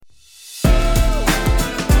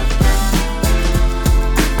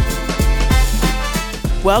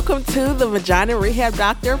Welcome to the Vagina Rehab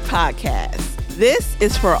Doctor podcast. This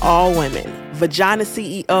is for all women, vagina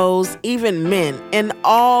CEOs, even men, and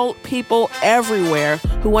all people everywhere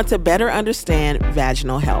who want to better understand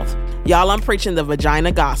vaginal health. Y'all, I'm preaching the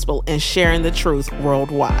vagina gospel and sharing the truth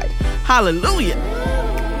worldwide. Hallelujah.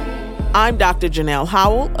 I'm Dr. Janelle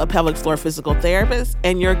Howell, a pelvic floor physical therapist,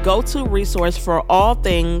 and your go-to resource for all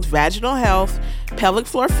things vaginal health, pelvic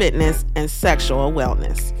floor fitness, and sexual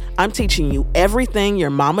wellness. I'm teaching you everything your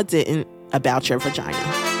mama didn't about your vagina.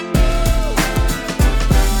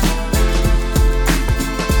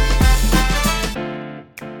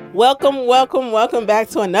 Welcome back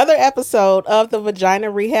to another episode of the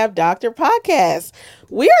Vagina Rehab Doctor podcast.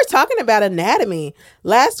 We are talking about anatomy.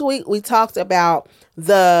 Last week, we talked about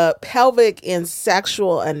the pelvic and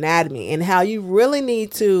sexual anatomy and how you really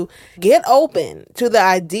need to get open to the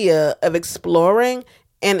idea of exploring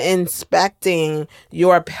and inspecting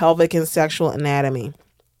your pelvic and sexual anatomy.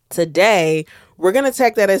 Today, we're going to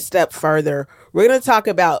take that a step further. We're going to talk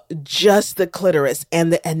about just the clitoris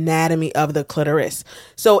and the anatomy of the clitoris.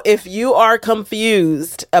 So if you are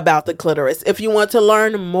confused about the clitoris, if you want to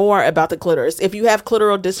learn more about the clitoris, if you have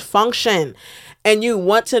clitoral dysfunction and you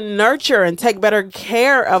want to nurture and take better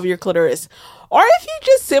care of your clitoris, or if you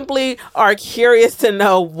just simply are curious to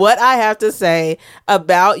know what I have to say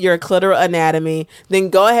about your clitoral anatomy, then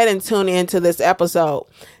go ahead and tune into this episode.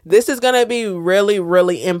 This is going to be really,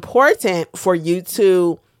 really important for you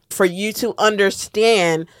to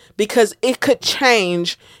understand, because it could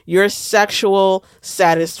change your sexual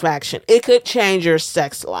satisfaction. It could change your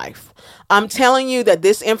sex life. I'm telling you that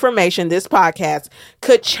this information, this podcast,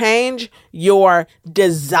 could change your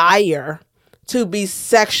desire to be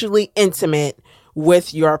sexually intimate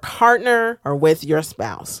with your partner or with your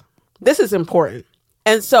spouse. This is important.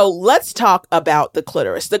 And so let's talk about the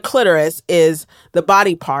clitoris. The clitoris is the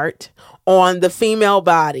body part on the female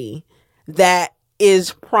body that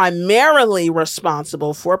is primarily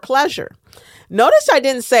responsible for pleasure. Notice I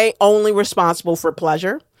didn't say only responsible for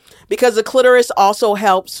pleasure, because the clitoris also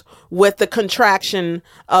helps with the contraction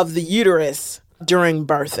of the uterus during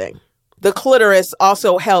birthing. The clitoris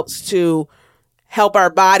also helps our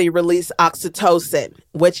body release oxytocin,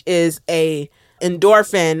 which is a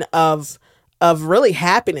endorphin of really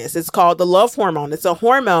happiness. It's called the love hormone. It's a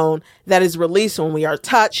hormone that is released when we are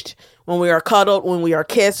touched, when we are cuddled, when we are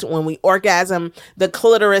kissed, when we orgasm. The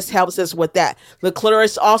clitoris helps us with that. The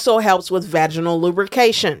clitoris also helps with vaginal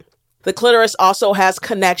lubrication. The clitoris also has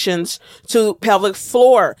connections to pelvic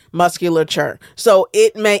floor musculature. So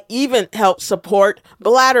it may even help support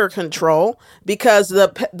bladder control, because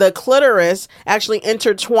the clitoris actually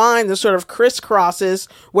intertwines and sort of crisscrosses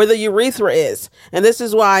where the urethra is. And this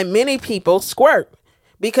is why many people squirt,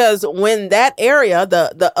 because when that area,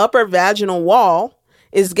 the upper vaginal wall,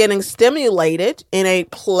 is getting stimulated in a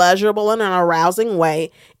pleasurable and an arousing way,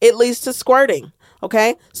 it leads to squirting.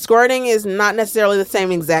 Okay, squirting is not necessarily the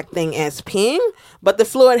same exact thing as peeing, but the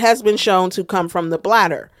fluid has been shown to come from the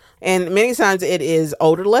bladder. And many times it is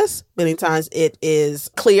odorless, many times it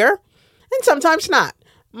is clear, and sometimes not.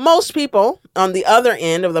 Most people on the other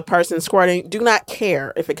end of the person squirting do not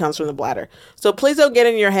care if it comes from the bladder. So please don't get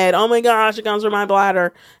in your head, oh my gosh, it comes from my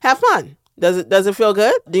bladder. Have fun. Does it feel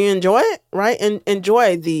good? Do you enjoy it? Right? And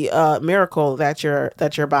enjoy the miracle that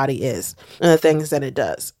your body is and the things that it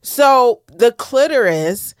does. So the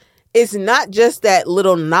clitoris is not just that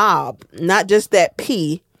little knob, not just that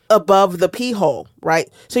pee above the pee hole, right?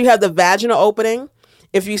 So you have the vaginal opening.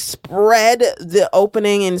 If you spread the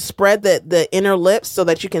opening and spread the inner lips so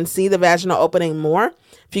that you can see the vaginal opening more,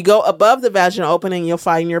 if you go above the vaginal opening, you'll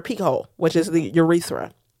find your pee hole, which is the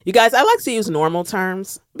urethra. You guys, I like to use normal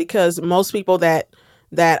terms, because most people that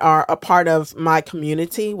are a part of my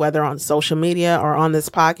community, whether on social media or on this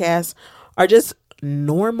podcast, are just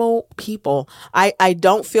normal people. I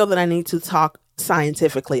don't feel that I need to talk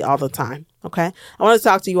scientifically all the time. Okay. I want to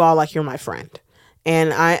talk to you all like you're my friend.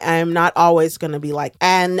 And I'm not always going to be like,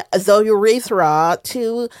 and the urethra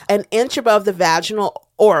to an inch above the vaginal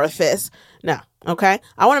orifice. No. Okay.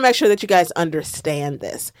 I want to make sure that you guys understand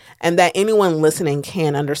this and that anyone listening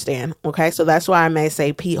can understand. Okay. So that's why I may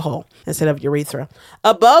say pee hole instead of urethra.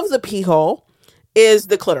 Above the pee hole is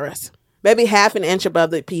the clitoris. Maybe half an inch above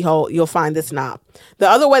the pee hole, you'll find this knob. The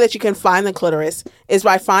other way that you can find the clitoris is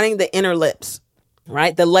by finding the inner lips,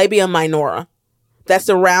 right? The labia minora that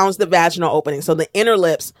surrounds the vaginal opening. So the inner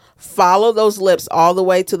lips, follow those lips all the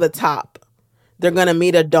way to the top. They're going to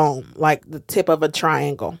meet a dome, like the tip of a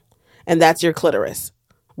triangle. And that's your clitoris.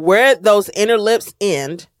 Where those inner lips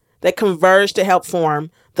end, they converge to help form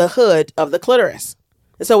the hood of the clitoris.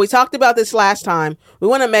 So we talked about this last time. We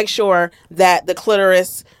want to make sure that the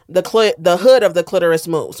clitoris, the hood of the clitoris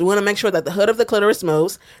moves. We want to make sure that the hood of the clitoris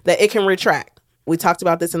moves, that it can retract. We talked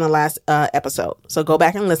about this in the last episode. So go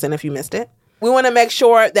back and listen if you missed it. We want to make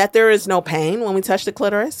sure that there is no pain when we touch the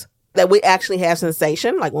clitoris, that we actually have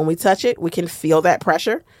sensation. Like when we touch it, we can feel that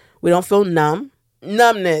pressure. We don't feel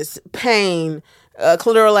numbness, pain,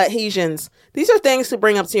 clitoral adhesions. These are things to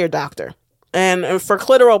bring up to your doctor. And for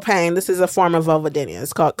clitoral pain, this is a form of vulvodynia.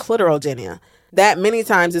 It's called clitoraldynia. That many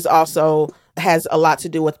times is also has a lot to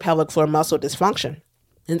do with pelvic floor muscle dysfunction.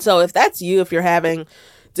 And so if that's you, if you're having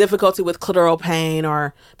difficulty with clitoral pain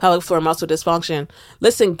or pelvic floor muscle dysfunction,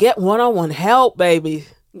 listen, get one-on-one help, baby.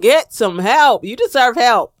 Get some help. You deserve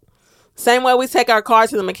help. Same way we take our car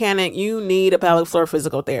to the mechanic, you need a pelvic floor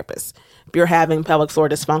physical therapist. If you're having pelvic floor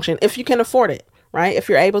dysfunction, if you can afford it. Right? If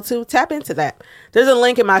you're able to, tap into that. There's a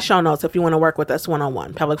link in my show notes if you want to work with us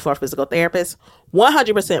one-on-one. Pelvic floor physical therapist,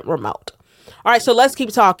 100% remote. All right, so let's keep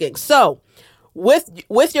talking. So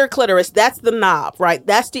with your clitoris, that's the knob, right?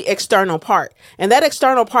 That's the external part. And that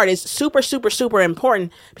external part is super, super, super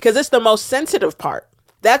important because it's the most sensitive part.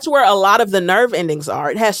 That's where a lot of the nerve endings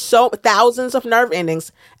are. It has thousands of nerve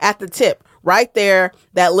endings at the tip. Right there,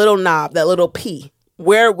 that little knob, that little P,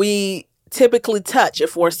 where we typically touch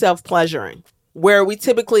if we're self-pleasuring. Where we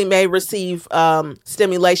typically may receive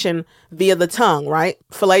stimulation via the tongue, right?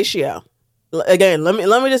 Fellatio. Again, let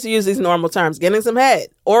me just use these normal terms. Getting some head,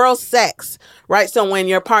 oral sex, right? So when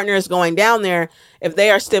your partner is going down there, if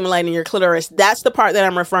they are stimulating your clitoris, that's the part that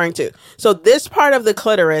I'm referring to. So this part of the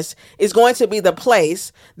clitoris is going to be the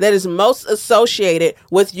place that is most associated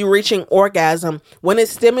with you reaching orgasm when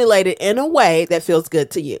it's stimulated in a way that feels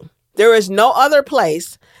good to you. There is no other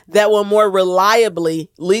place that will more reliably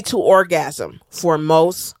lead to orgasm for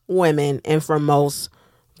most women and for most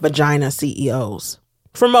vagina CEOs,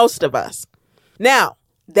 for most of us. Now,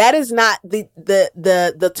 that is not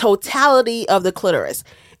the totality of the clitoris.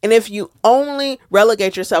 And if you only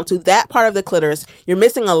relegate yourself to that part of the clitoris, you're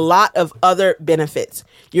missing a lot of other benefits.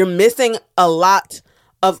 You're missing a lot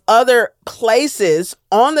of other places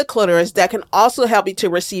on the clitoris that can also help you to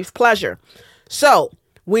receive pleasure. So,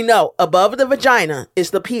 we know above the vagina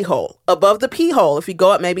is the pee hole. Above the pee hole, if you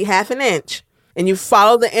go up maybe half an inch and you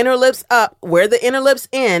follow the inner lips up where the inner lips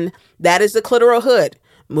end, that is the clitoral hood.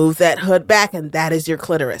 Move that hood back and that is your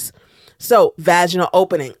clitoris. So vaginal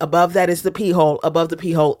opening, above that is the pee hole. Above the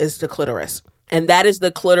pee hole is the clitoris. And that is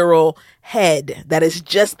the clitoral head. That is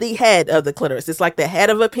just the head of the clitoris. It's like the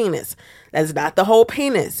head of a penis. That's not the whole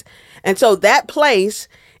penis. And so that place,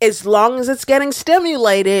 as long as it's getting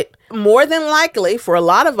stimulated, more than likely, for a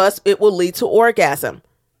lot of us, it will lead to orgasm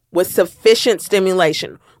with sufficient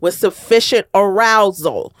stimulation, with sufficient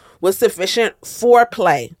arousal, with sufficient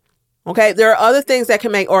foreplay. Okay, there are other things that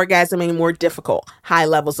can make orgasming more difficult. High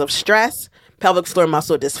levels of stress, pelvic floor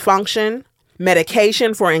muscle dysfunction,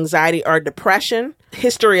 medication for anxiety or depression,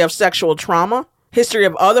 history of sexual trauma, history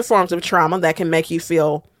of other forms of trauma that can make you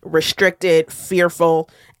feel restricted, fearful,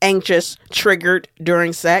 anxious, triggered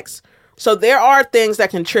during sex. So there are things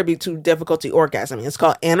that contribute to difficulty orgasming. It's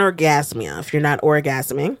called anorgasmia if you're not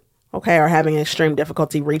orgasming, okay, or having extreme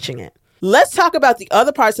difficulty reaching it. Let's talk about the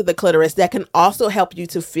other parts of the clitoris that can also help you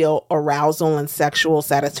to feel arousal and sexual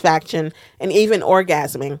satisfaction and even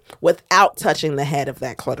orgasming without touching the head of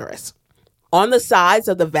that clitoris. On the sides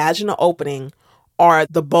of the vaginal opening are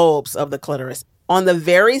the bulbs of the clitoris. On the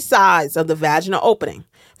very sides of the vaginal opening,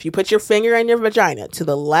 if you put your finger in your vagina to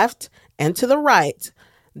the left and to the right,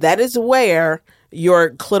 that is where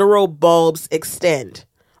your clitoral bulbs extend.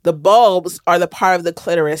 The bulbs are the part of the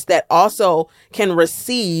clitoris that also can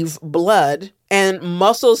receive blood, and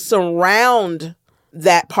muscles surround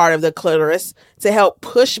that part of the clitoris to help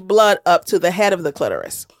push blood up to the head of the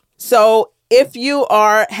clitoris. So if you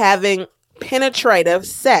are having penetrative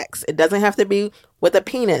sex, it doesn't have to be with a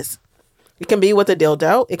penis. It can be with a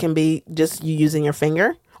dildo. It can be just you using your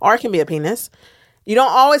finger, or it can be a penis. You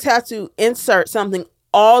don't always have to insert something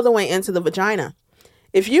all the way into the vagina.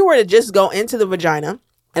 If you were to just go into the vagina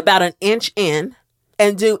about an inch in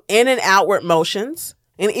and do in and outward motions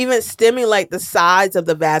and even stimulate the sides of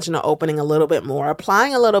the vaginal opening a little bit more,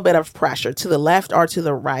 applying a little bit of pressure to the left or to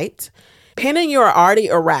the right, pending you're already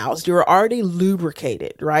aroused, you're already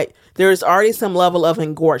lubricated, right? There's already some level of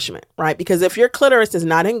engorgement, right? Because if your clitoris is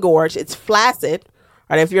not engorged, it's flaccid,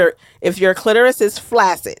 right? If your clitoris is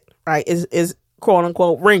flaccid, right, is quote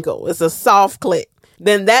unquote wrinkle, it's a soft clit,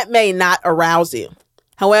 then that may not arouse you.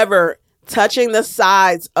 However, touching the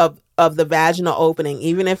sides of the vaginal opening,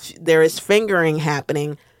 even if there is fingering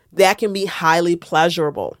happening, that can be highly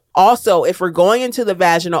pleasurable. Also, if we're going into the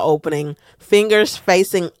vaginal opening, fingers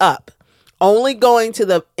facing up only going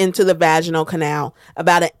into the vaginal canal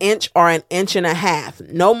about 1 inch or 1.5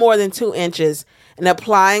 inches, no more than 2 inches, and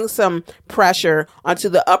applying some pressure onto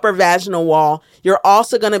the upper vaginal wall, you're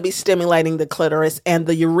also going to be stimulating the clitoris and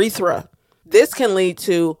the urethra. This can lead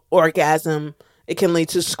to orgasm. It can lead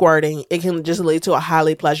to squirting. It can just lead to a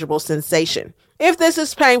highly pleasurable sensation. If this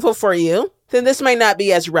is painful for you, then this may not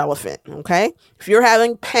be as relevant, okay? If you're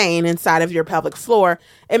having pain inside of your pelvic floor,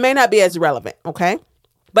 it may not be as relevant, okay?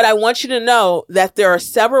 But I want you to know that there are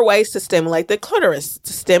several ways to stimulate the clitoris,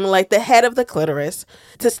 to stimulate the head of the clitoris,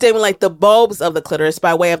 to stimulate the bulbs of the clitoris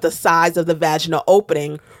by way of the size of the vaginal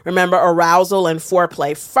opening. Remember, arousal and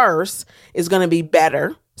foreplay first is going to be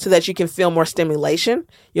better so that you can feel more stimulation.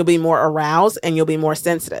 You'll be more aroused and you'll be more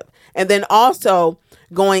sensitive. And then also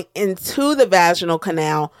going into the vaginal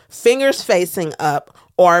canal, fingers facing up,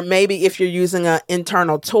 or maybe if you're using an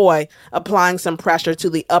internal toy, applying some pressure to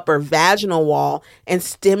the upper vaginal wall and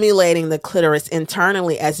stimulating the clitoris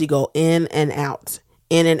internally as you go in and out,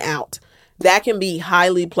 in and out. That can be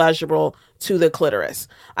highly pleasurable to the clitoris.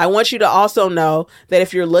 I want you to also know that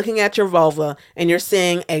if you're looking at your vulva and you're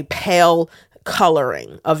seeing a pale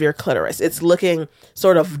coloring of your clitoris, it's looking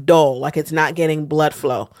sort of dull, like it's not getting blood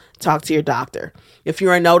flow, talk to your doctor. If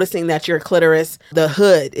you are noticing that your clitoris, the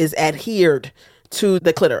hood is adhered to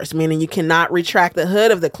the clitoris, meaning you cannot retract the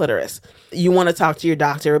hood of the clitoris, you want to talk to your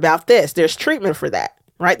doctor about this. There's treatment for that,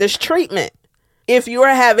 right? There's treatment. If you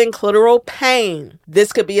are having clitoral pain,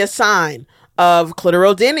 this could be a sign of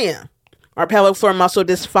clitoridenia or pelvic floor muscle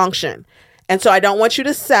dysfunction. And so I don't want you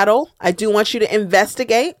to settle. I do want you to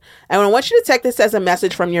investigate. And I want you to take this as a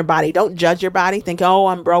message from your body. Don't judge your body. Think, oh,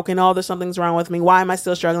 I'm broken. Oh, there's something's wrong with me. Why am I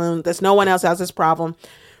still struggling with this? No one else has this problem.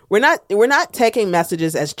 We're not taking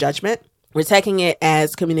messages as judgment. We're taking it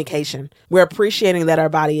as communication. We're appreciating that our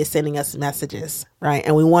body is sending us messages, right?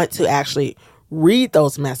 And we want to actually read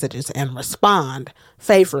those messages and respond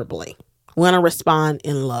favorably. We want to respond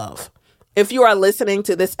in love. If you are listening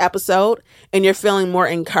to this episode and you're feeling more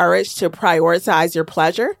encouraged to prioritize your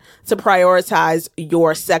pleasure, to prioritize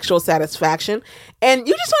your sexual satisfaction, and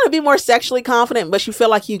you just want to be more sexually confident, but you feel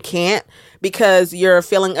like you can't because you're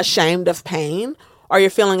feeling ashamed of pain or you're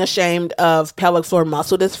feeling ashamed of pelvic floor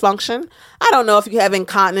muscle dysfunction. I don't know if you have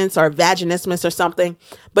incontinence or vaginismus or something,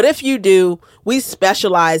 but if you do, we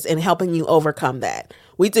specialize in helping you overcome that.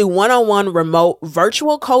 We do one-on-one remote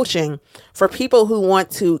virtual coaching for people who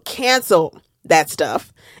want to cancel that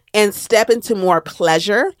stuff and step into more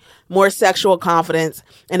pleasure, more sexual confidence,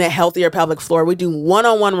 and a healthier pelvic floor. We do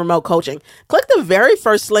one-on-one remote coaching. Click the very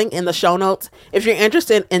first link in the show notes if you're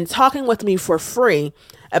interested in talking with me for free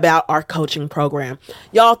about our coaching program.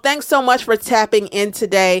 Y'all, thanks so much for tapping in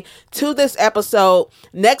today to this episode.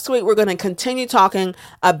 Next week, we're going to continue talking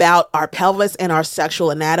about our pelvis and our sexual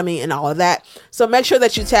anatomy and all of that. So make sure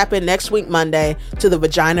that you tap in next week, Monday, to the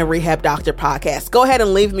Vagina Rehab Doctor podcast. Go ahead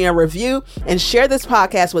and leave me a review and share this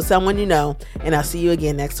podcast with someone you know. And I'll see you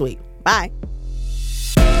again next week. Bye.